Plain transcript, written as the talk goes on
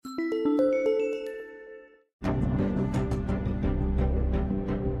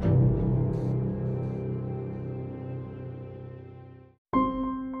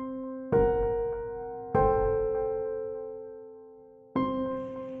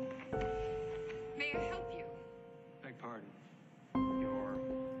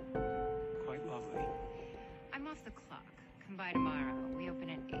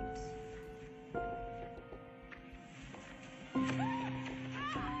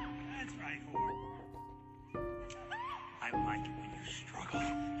I like it when you struggle.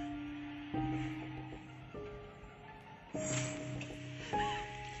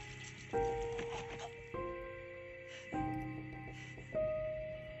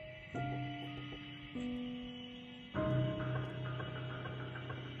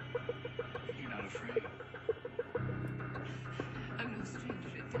 You're not afraid. I'm no stranger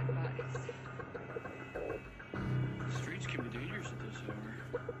to dead bodies. The streets can be dangerous at this hour.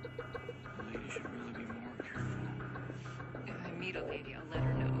 The lady should really be more careful. If I meet a lady, I'll let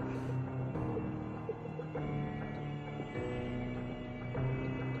her know.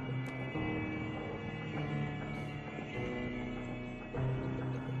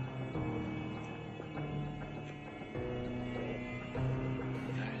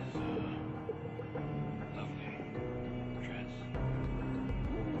 That is, lovely dress.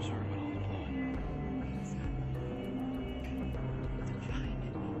 Sorry about all the blood. It's fine.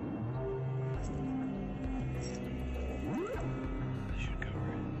 This should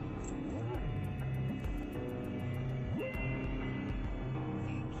cover it.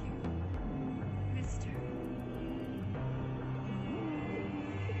 Thank you, mister.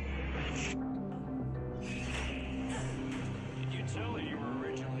 Did you tell her you were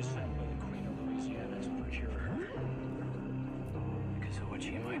originally sent by the Queen of Louisiana to procure her? Because of what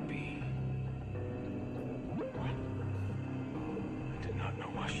she might be. What? I did not know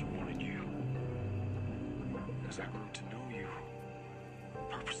why she wanted you. As I grew to know you,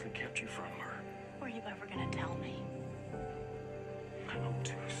 purposely kept you from her. Were you ever gonna tell me? I hope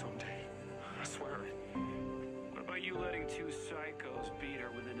to someday. I swear it. What about you letting two psychos beat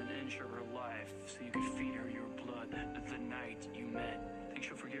her within an inch of her life so you could feed her your blood the night you met? Think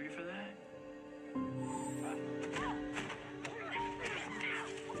she'll forgive you for that? Oh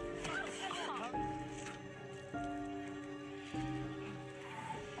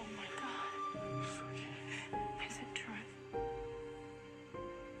my God. Is it true?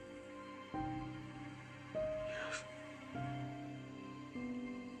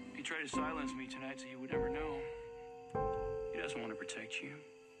 He tried to silence me tonight so you would never know. He doesn't want to protect you.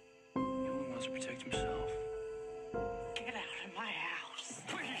 He only wants to protect himself. Get out of my house.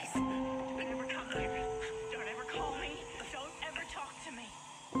 Please. Don't ever come here. Don't ever call me. Don't ever talk to me.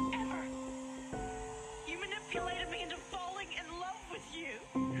 Ever. You manipulated me into falling in love with you.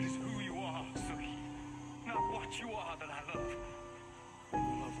 It is who you are, Suki. Not what you are that I love.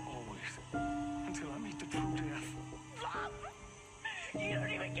 Love always. Until I meet the true death. Love. You don't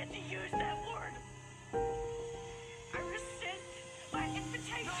even get to use that word. I rescind my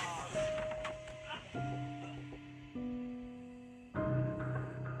invitation. I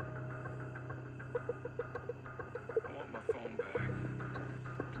want my phone back.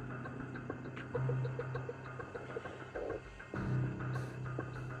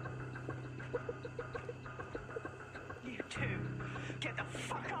 You two, get the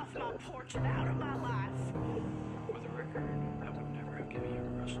fuck off my porch and out of my life. With a record, I would never have given you a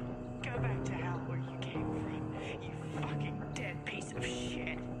Russell. Go back to hell where you came from, you fucking dead piece of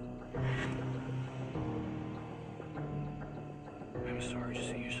shit. I'm sorry to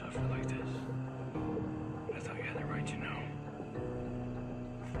see you suffer like this. I thought you had the right to know.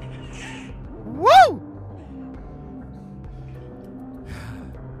 Woo!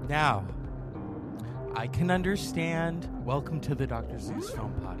 Now, I can understand. Welcome to the Dr. Zeus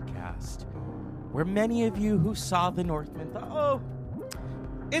Film Podcast, where many of you who saw The Northman thought, oh,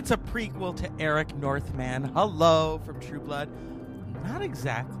 it's a prequel to Eric Northman. Hello from True Blood. Not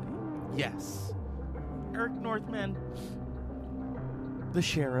exactly. Yes. Eric Northman, the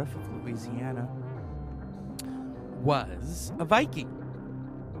sheriff of Louisiana, was a Viking,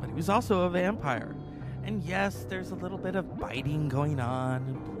 but he was also a vampire. And yes, there's a little bit of biting going on,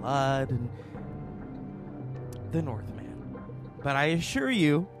 and blood, and the Northman. But I assure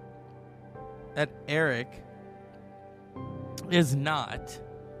you that Eric is not,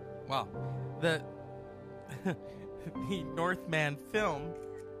 well, the the Northman film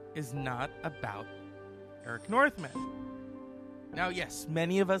is not about Eric Northman. Now, yes,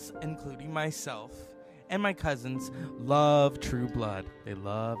 many of us, including myself and my cousins, love True Blood. They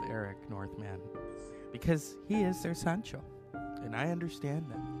love Eric Northman because he is their Sancho, and I understand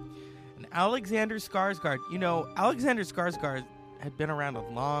that. And Alexander Skarsgård, Alexander Skarsgård had been around a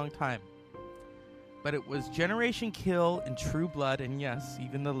long time, but it was Generation Kill and True Blood, and yes,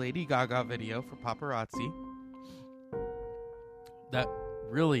 even the Lady Gaga video for Paparazzi that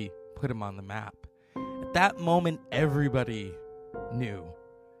really put him on the map. At that moment, everybody knew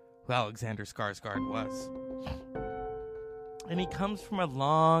who Alexander Skarsgård was. And he comes from a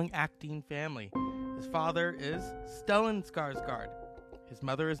long acting family. His father is Stellan Skarsgård. His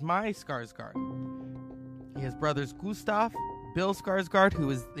mother is Mai Skarsgård. He has brothers Gustav, Bill Skarsgård, who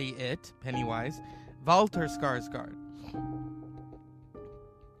is the It, Pennywise, Walter Skarsgård.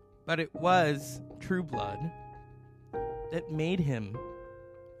 But it was True Blood that made him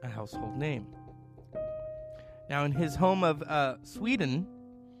a household name. Now, in his home of Sweden...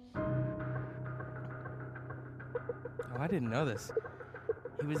 Oh, I didn't know this.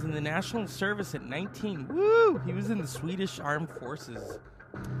 He was in the national service at 19. Woo! He was in the Swedish Armed Forces.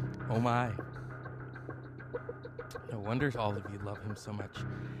 Oh my. No wonder all of you love him so much.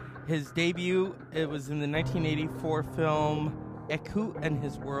 His debut, it was in the 1984 film Eku and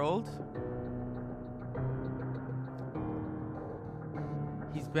His World.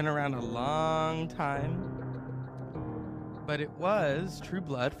 He's been around a long time. But it was True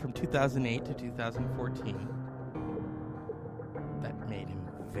Blood from 2008 to 2014 that made him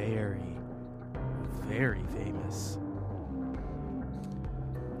very, very famous.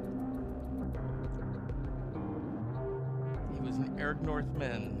 He was an Eric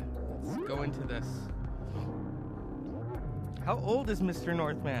Northman. Let's go into this. How old is Mr.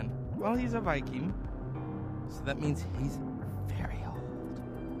 Northman? Well, he's a Viking, so that means he's very old.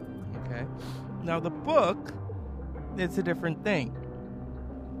 Okay? Now, the book, it's a different thing.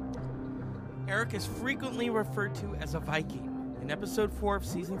 Eric is frequently referred to as a Viking. In episode 4 of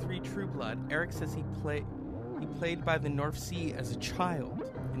season 3, True Blood, Eric says he played by the North Sea as a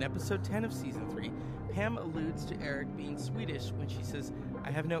child. In episode 10 of season 3, Pam alludes to Eric being Swedish when she says, "I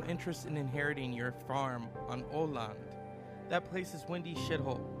have no interest in inheriting your farm on Åland. That place is windy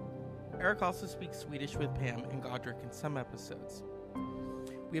shithole." Eric also speaks Swedish with Pam and Godric in some episodes.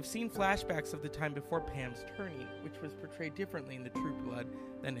 We have seen flashbacks of the time before Pam's turning, which was portrayed differently in the True Blood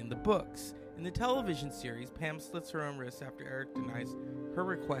than in the books. In the television series, Pam slits her own wrists after Eric denies her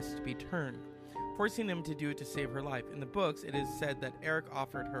request to be turned, forcing him to do it to save her life. In the books, it is said that Eric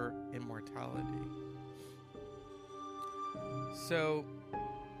offered her immortality. So,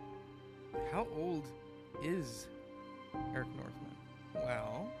 how old is Eric Northman?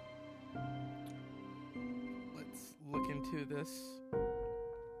 Well, let's look into this.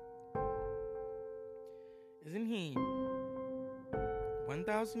 Isn't he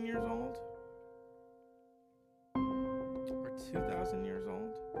 1,000 years old? Or 2,000 years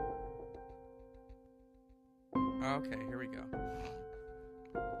old? Okay, here we go.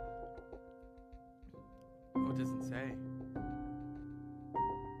 Oh, it doesn't say.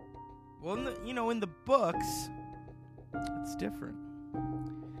 Well, in the books, it's different.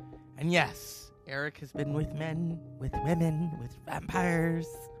 And yes, Eric has been with men, with women, with vampires.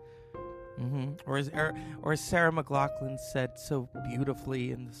 Or as Sarah McLachlan said so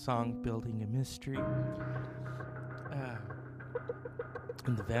beautifully in the song "Building a Mystery,"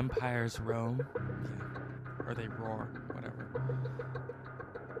 and the vampires roam, or they roar, whatever.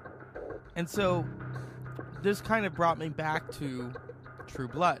 And so, this kind of brought me back to True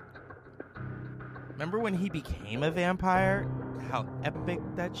Blood. Remember when he became a vampire? How epic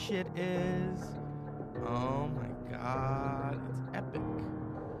that shit is! Oh my god, it's epic.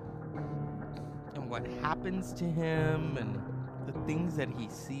 And what happens to him and the things that he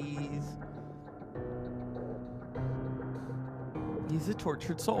sees. He's a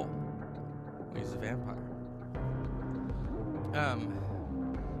tortured soul. He's a vampire.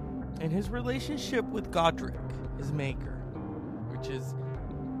 And his relationship with Godric, his maker, which is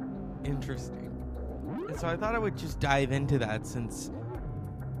interesting. And so I thought I would just dive into that since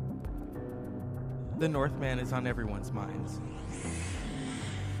the Northman is on everyone's minds.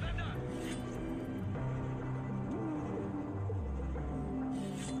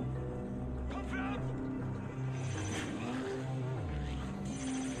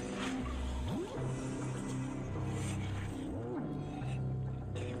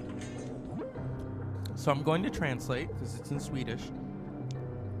 So I'm going to translate because it's in Swedish.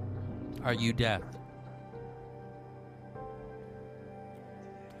 Are you death?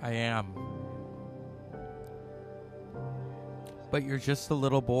 I am. But you're just a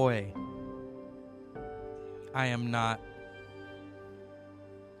little boy. I am not.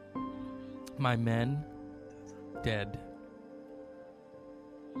 My men, dead.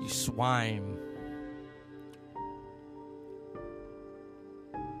 You swine.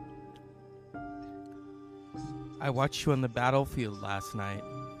 I watched you on the battlefield last night.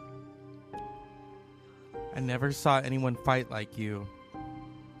 I never saw anyone fight like you.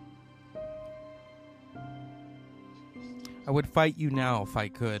 I would fight you now if I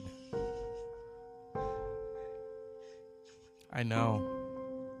could. I know.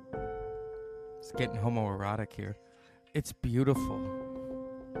 It's getting homoerotic here. It's beautiful.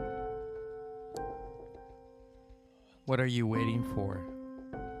 What are you waiting for?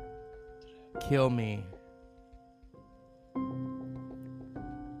 Kill me.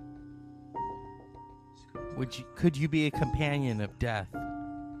 Could you be a companion of death?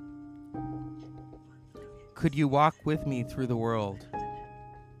 Could you walk with me through the world?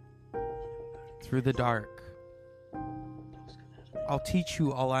 Through the dark? I'll teach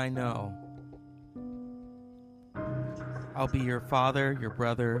you all I know. I'll be your father, your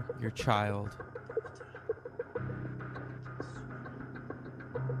brother, your child.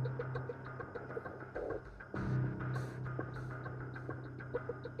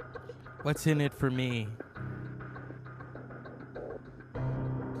 What's in it for me?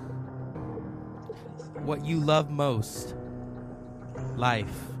 What you love most? Life.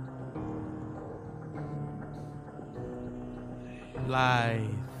 Life.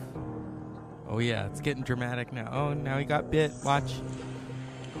 Oh yeah, it's getting dramatic now. Oh, now he got bit. Watch.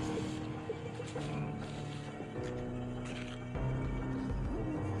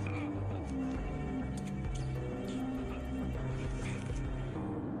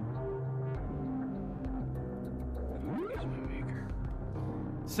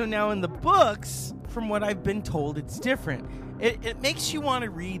 So now in the books, from what I've been told, it's different. It makes you want to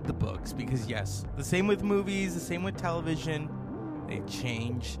read the books because, yes, the same with movies, the same with television, they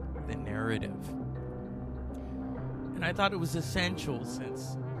change the narrative. And I thought it was essential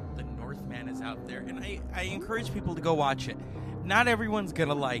since the Northman is out there. And I encourage people to go watch it. Not everyone's going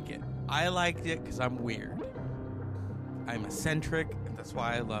to like it. I liked it because I'm weird. I'm eccentric, and that's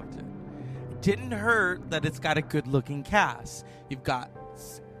why I loved it. It didn't hurt that it's got a good-looking cast. You've got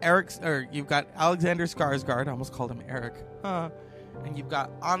Alexander Skarsgård. I almost called him Eric. And you've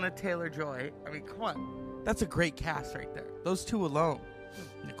got Anna Taylor-Joy. I mean, come on. That's a great cast right there. Those two alone.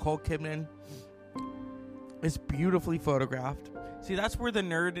 Nicole Kidman is beautifully photographed. See, that's where the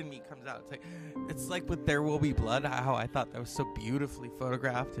nerd in me comes out. It's like with There Will Be Blood, how I thought that was so beautifully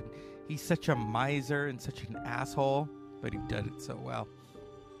photographed. And he's such a miser and such an asshole, but he did it so well.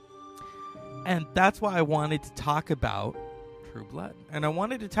 And that's why I wanted to talk about True Blood. And I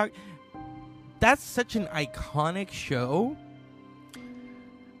wanted to talk... That's such an iconic show.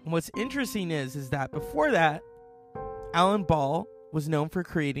 And what's interesting is that before that, Alan Ball was known for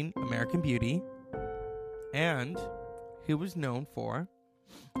creating American Beauty. And he was known for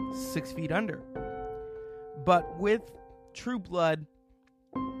 6 Feet Under. But with True Blood,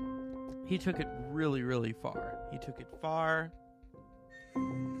 he took it really, really far. He took it far.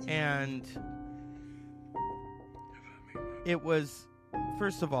 And it was,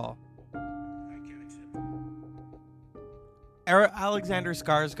 first of all, Alexander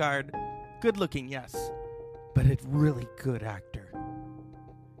Skarsgård, good looking, yes, but a really good actor.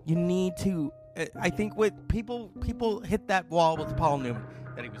 You need to, I think with people hit that wall with Paul Newman,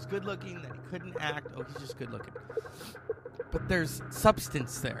 that he was good looking, that he couldn't act. Oh, he's just good looking. But there's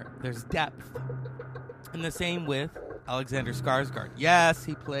substance there. There's depth. And the same with Alexander Skarsgård. Yes,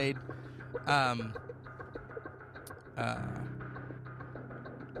 he played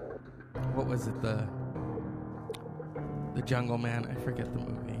what was it, the Jungle Man? I forget the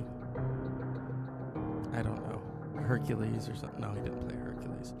movie. I don't know. Hercules or something. No, he didn't play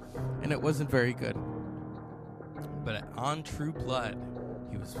Hercules. And it wasn't very good. But on True Blood,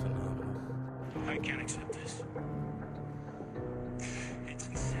 he was phenomenal. I can't accept this. It's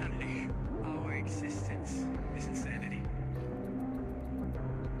insanity. Our existence is insanity.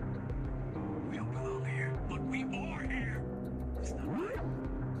 We don't belong here, but we are here. It's not right.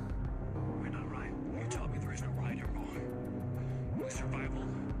 We're not right. You taught me there is no right or wrong. No survival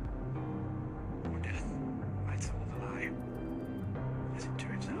or death. I told a lie. As it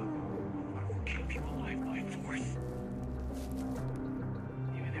turns out, I will keep you alive by force.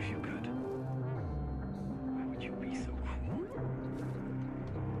 Even if you could. Why would you be so cruel?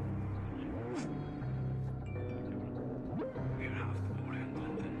 Vi har haft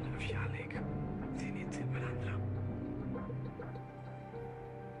århundraden av kärlek och tillit till varandra.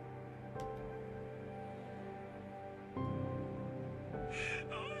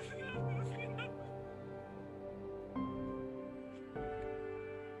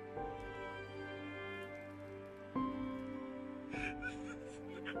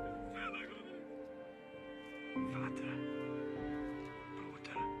 Vater,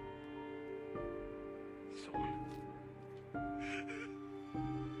 broder, son.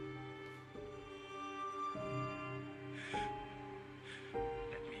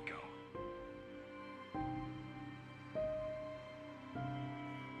 Let me go.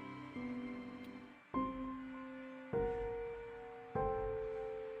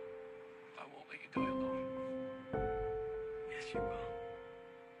 I won't let you die alone. Yes, you will.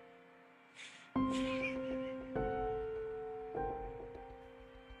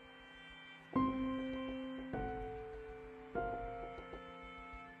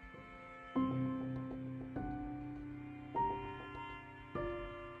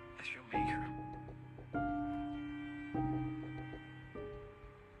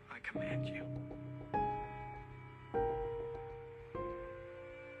 command you.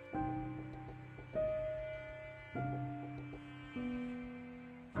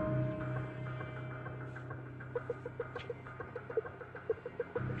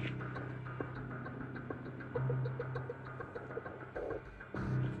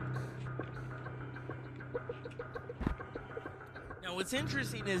 Now, what's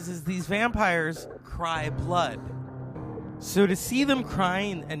interesting is these vampires cry blood. So to see them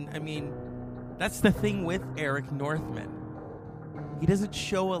crying, and I mean, that's the thing with Eric Northman. He doesn't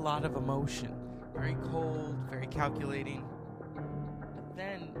show a lot of emotion. Very cold, very calculating. But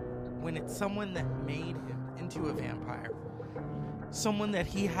then, when it's someone that made him into a vampire, someone that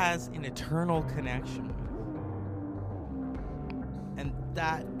he has an eternal connection with, and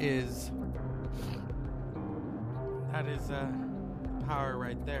that is power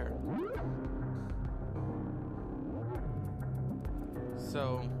right there.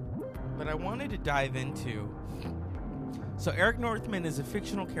 So, but I wanted to dive into. So, Eric Northman is a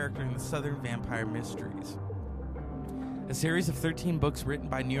fictional character in the Southern Vampire Mysteries, a series of 13 books written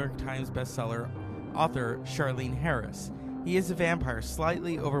by New York Times bestseller author Charlene Harris. He is a vampire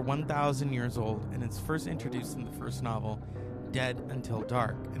slightly over 1,000 years old and is first introduced in the first novel, Dead Until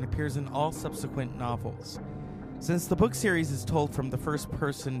Dark, and appears in all subsequent novels. Since the book series is told from the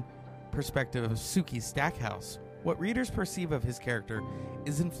first-person perspective of Sookie Stackhouse, what readers perceive of his character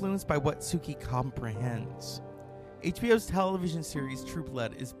is influenced by what Sookie comprehends. HBO's television series True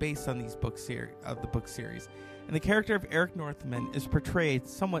Blood is based on these book series, and the character of Eric Northman is portrayed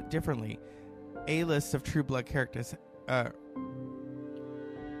somewhat differently. A list of True Blood characters has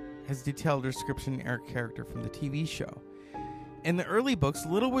detailed description of Eric's character from the TV show. In the early books,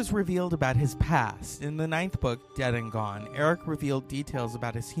 little was revealed about his past. In the 9th book, Dead and Gone, Eric revealed details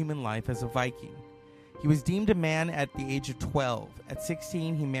about his human life as a Viking. He was deemed a man at the age of 12. At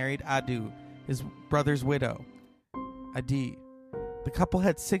 16, he married Adu, his brother's widow. Adi. The couple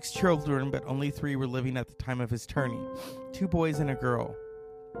had 6 children, but only 3 were living at the time of his tourney. 2 boys and a girl.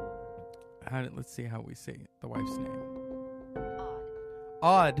 Let's see how we say the wife's name.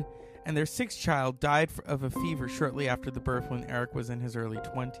 Odd. And their 6th child died of a fever shortly after the birth when Eric was in his early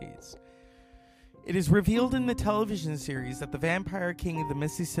 20s. It is revealed in the television series that the vampire king of the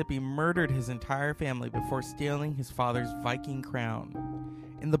Mississippi murdered his entire family before stealing his father's Viking crown.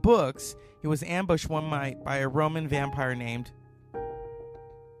 In the books, he was ambushed one night by a Roman vampire named...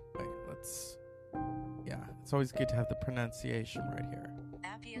 it's always good to have the pronunciation right here.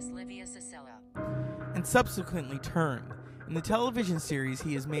 Appius Livius Acela. And subsequently turned. In the television series,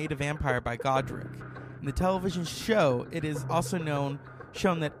 he is made a vampire by Godric. In the television show, it is also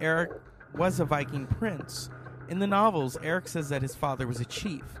shown that Eric was a Viking prince. In the novels, Eric says that his father was a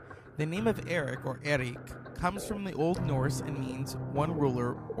chief. The name of Eric, or Erik, comes from the Old Norse and means one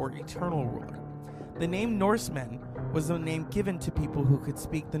ruler or eternal ruler. The name Norsemen was the name given to people who could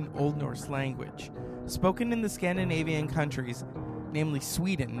speak the Old Norse language. Spoken in the Scandinavian countries, namely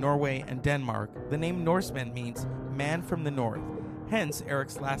Sweden, Norway, and Denmark, the name Norseman means man from the north, hence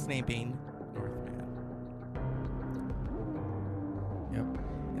Eric's last name being Northman. Yep.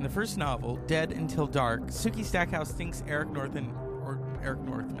 In the first novel, Dead Until Dark, Sookie Stackhouse thinks Eric Northman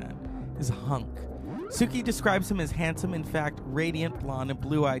is a hunk. Sookie describes him as handsome, in fact, radiant, blonde, and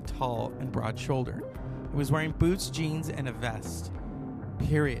blue-eyed, tall, and broad-shouldered. He was wearing boots, jeans, and a vest.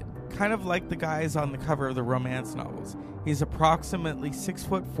 Period. Kind of like the guys on the cover of the romance novels. He's approximately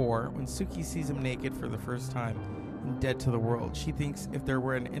 6'4". When Sookie sees him naked for the first time in Dead to the World, she thinks if there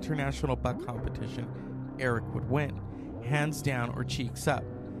were an international butt competition, Eric would win, hands down or cheeks up.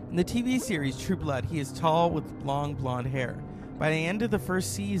 In the TV series True Blood, he is tall with long blonde hair. By the end of the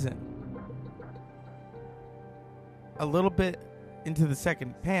first season, a little bit into the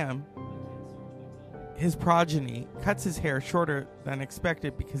second, Pam, his progeny, cuts his hair shorter than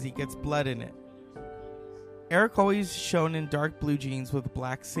expected because he gets blood in it. Eric always shown in dark blue jeans with a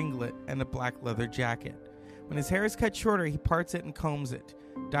black singlet and a black leather jacket. When his hair is cut shorter, he parts it and combs it,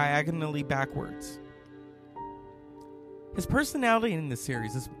 diagonally backwards. His personality in the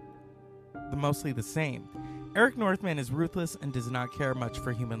series is mostly the same. Eric Northman is ruthless and does not care much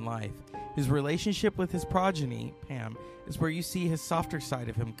for human life. His relationship with his progeny, Pam, is where you see his softer side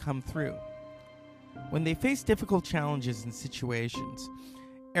of him come through. When they face difficult challenges and situations,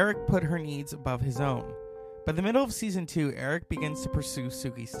 Eric put her needs above his own. By the middle of season 2, Eric begins to pursue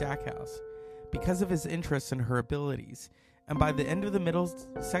Sookie Stackhouse because of his interest in her abilities, and by the end of the middle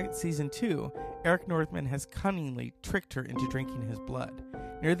season 2, Eric Northman has cunningly tricked her into drinking his blood.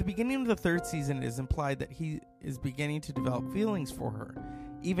 Near the beginning of the 3rd season, it is implied that he is beginning to develop feelings for her,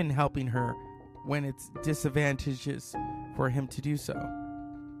 even helping her when it's disadvantageous for him to do so.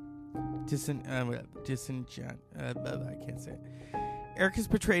 I can't say it. Eric is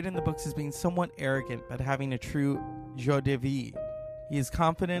portrayed in the books as being somewhat arrogant, but having a true joie de vivre. He is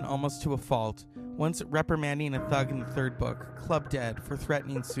confident almost to a fault, once reprimanding a thug in the third book, Club Dead, for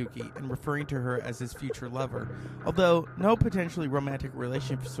threatening Suki and referring to her as his future lover, although no potentially romantic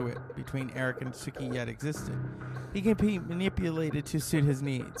relationship between Eric and Suki yet existed. He can be manipulated to suit his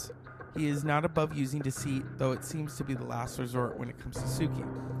needs. He is not above using deceit, though it seems to be the last resort when it comes to Suki.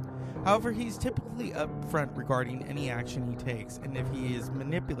 However, he is typically upfront regarding any action he takes, and if he is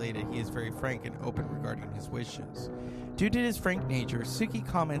manipulated, he is very frank and open regarding his wishes. Due to his frank nature, Suki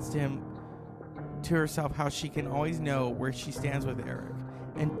comments to herself how she can always know where she stands with Eric.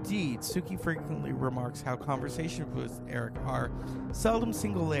 Indeed, Suki frequently remarks how conversations with Eric are seldom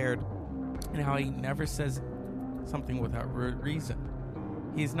single-layered, and how he never says something without reason.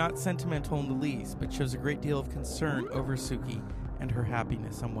 He is not sentimental in the least, but shows a great deal of concern over Suki and her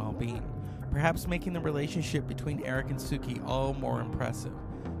happiness and well-being, perhaps making the relationship between Eric and Suki all more impressive.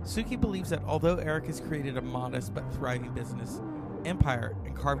 Suki believes that although Eric has created a modest but thriving business empire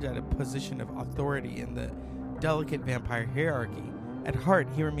and carved out a position of authority in the delicate vampire hierarchy, at heart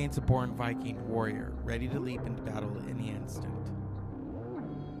he remains a born Viking warrior, ready to leap into battle at any instant.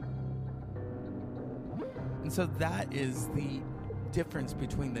 And so that is the difference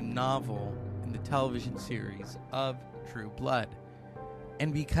between the novel and the television series of True Blood.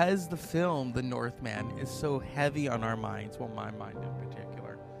 And because the film, The Northman, is so heavy on our minds, well, my mind in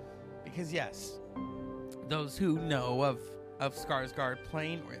particular, because yes, those who know of Skarsgård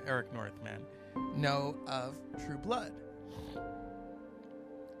playing Eric Northman know of True Blood.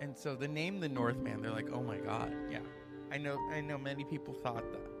 And so the name The Northman, they're like, oh my God, yeah. I know many people thought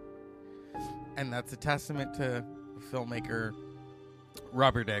that. And that's a testament to filmmaker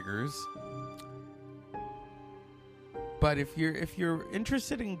Robert Eggers. But if you're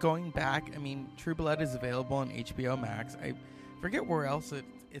interested in going back, I mean, True Blood is available on HBO Max. I forget where else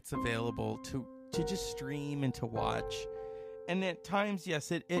it's available to just stream and to watch. And at times,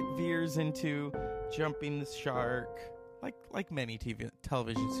 yes, it veers into jumping the shark, like many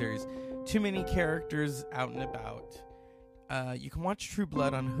television series. Too many characters out and about. You can watch True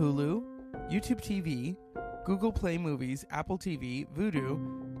Blood on Hulu, YouTube TV, Google Play Movies, Apple TV,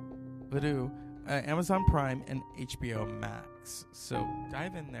 Vudu, Amazon Prime, and HBO Max. So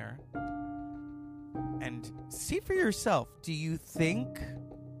dive in there and see for yourself. Do you think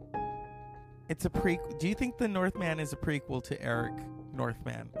it's a prequel? Do you think The Northman is a prequel to Eric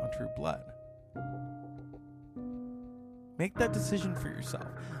Northman on True Blood? Make that decision for yourself.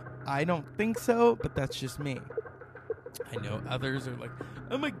 I don't think so, but that's just me. I know others are like,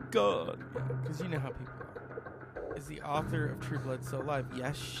 oh my God, because you know how people are. Is the author of True Blood still alive?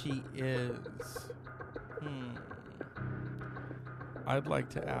 Yes, she is. I'd like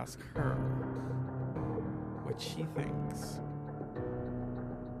to ask her what she thinks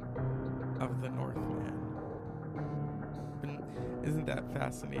of The Northman. Isn't that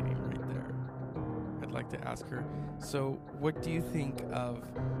fascinating right there? I'd like to ask her. So, what do you think of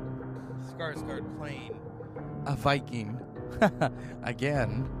Skarsgård playing a Viking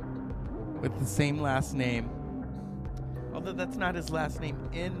again with the same last name? Although that's not his last name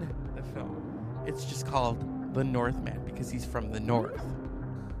in the film. It's just called The Northman because he's from the north.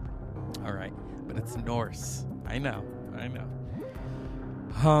 All right, but it's Norse. I know.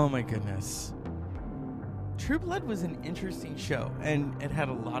 Oh my goodness. True Blood was an interesting show, and it had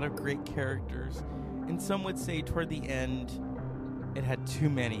a lot of great characters. And some would say toward the end, it had too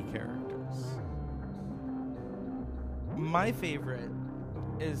many characters. My favorite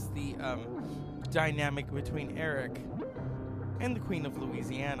is the dynamic between Eric and the Queen of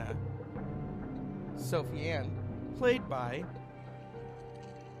Louisiana, Sophie Ann, played by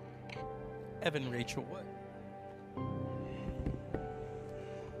Evan Rachel Wood.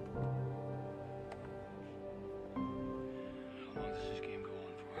 How long does this game go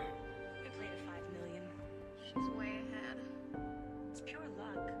on for? We played at 5 million. She's way ahead. It's pure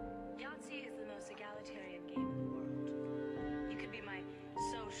luck. Yahtzee is the most egalitarian game in the world. You could be my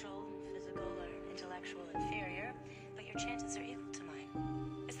social, physical, or intellectual inferior, but your chances are equal to mine.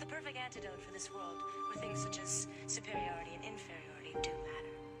 It's the perfect antidote for this world where things such as superiority and inferiority do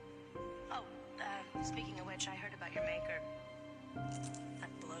matter. Oh, speaking of which, I heard about your maker. That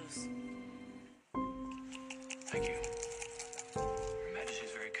blows. Thank you. Your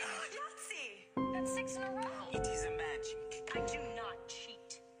Majesty's very kind. Yahtzee! That's 6 in a row. It is a magic. I do not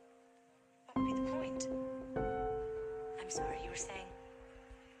cheat. What would be the point? I'm sorry, you were saying?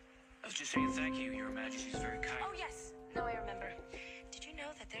 I was just saying thank you. Your Majesty's very kind. Oh, yes. Now I remember. Did you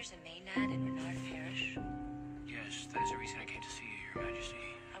know that there's a Maynard in Renard Parish? Yes, that is the reason I came to see you, Your Majesty.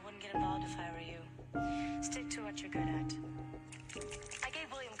 I wouldn't get get involved if I were you. Stick to what you're good at. I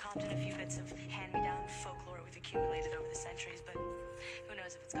gave William Compton a few bits of hand-me-down folklore we've accumulated over the centuries, but who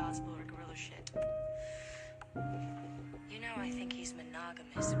knows if it's gospel or guerrilla shit. You know, I think he's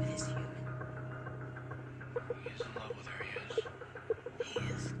monogamous with his human. He's in love with her, yes. He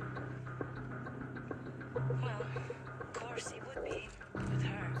is. Well, of course he would be. With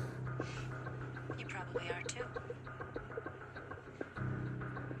her. You probably are too.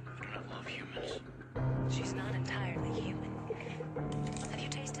 I do not love humans. She's not entirely human. Have you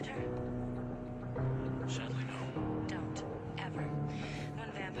tasted her? Sadly, no. Don't. Ever.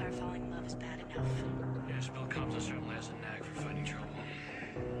 One vampire falling in love is bad enough. Yes, Bill Compton certainly has a knack for finding trouble.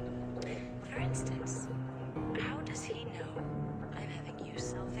 For instance, how does he know I'm having you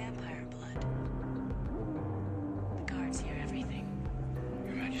sell vampire blood? The guards hear everything.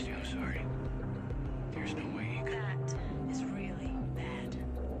 Your Majesty, I'm sorry. There's no way he could. That is really bad.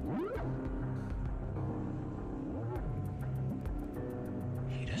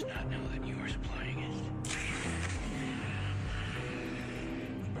 He does not know that you are supplying it.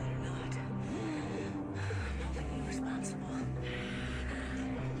 Better not. I'm holding you responsible.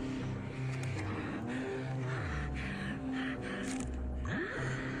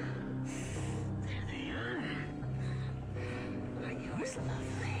 Yours,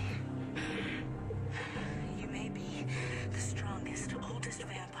 lovely. You may be the strongest, oldest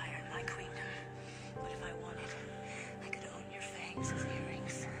vampire in my queendom, but if I wanted, I could own your fangs as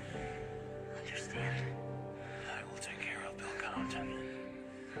earrings. Understand? I will take care of Bill Compton.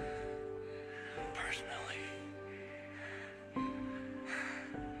 Personally.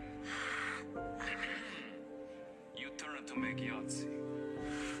 You turn to make Yahtzee.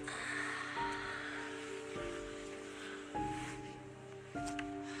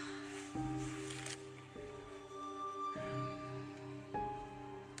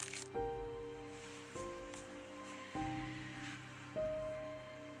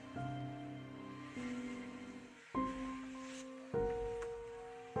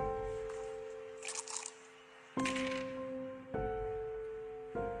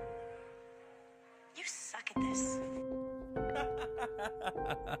 You suck at this.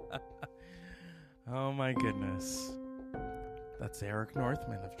 Oh my goodness. That's Eric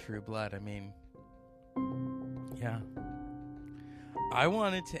Northman of True Blood. I mean, yeah. I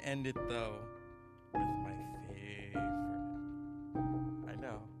wanted to end it, though, with my favorite. I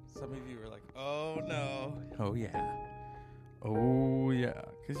know. Some of you are like, oh no. Oh yeah. Oh yeah.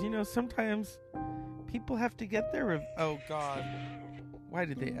 Because, you know, sometimes people have to get their... oh God. Why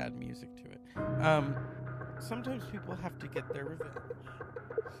did they add music to it? Sometimes people have to get their revenge.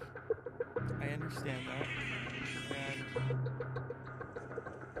 I understand that.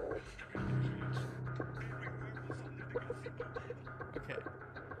 Okay.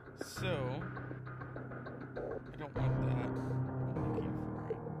 So, I don't want that. I'm looking for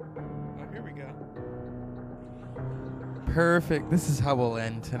it. Oh, here we go. Perfect. This is how we'll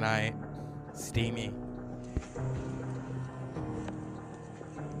end tonight. Steamy.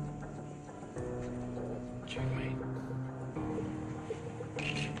 Checkmate.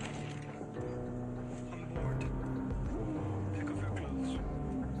 On board. Take off your clothes.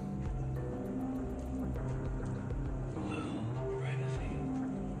 A little privacy.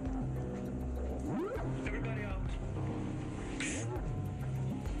 Everybody out.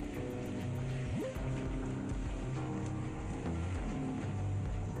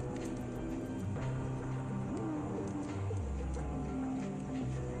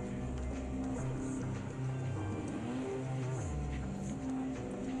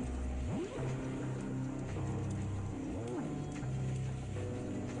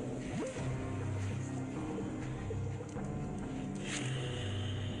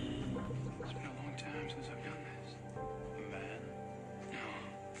 It's been a long time since I've done this. A man? No.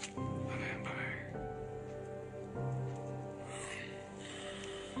 A vampire.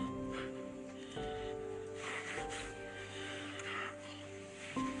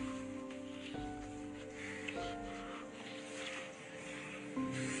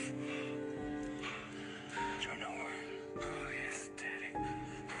 Don't know where. Oh, yes, Daddy.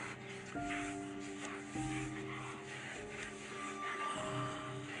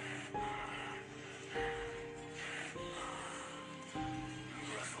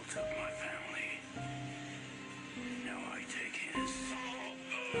 Russell took my family. Now I take his.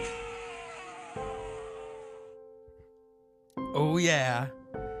 Oh yeah.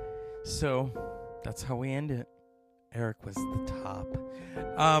 So that's how we end it. Eric was the top.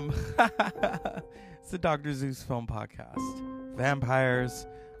 It's the Dr. Zeus Film Podcast. Vampires,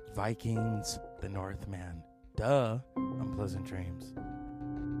 Vikings, the Northman. Duh. Unpleasant dreams.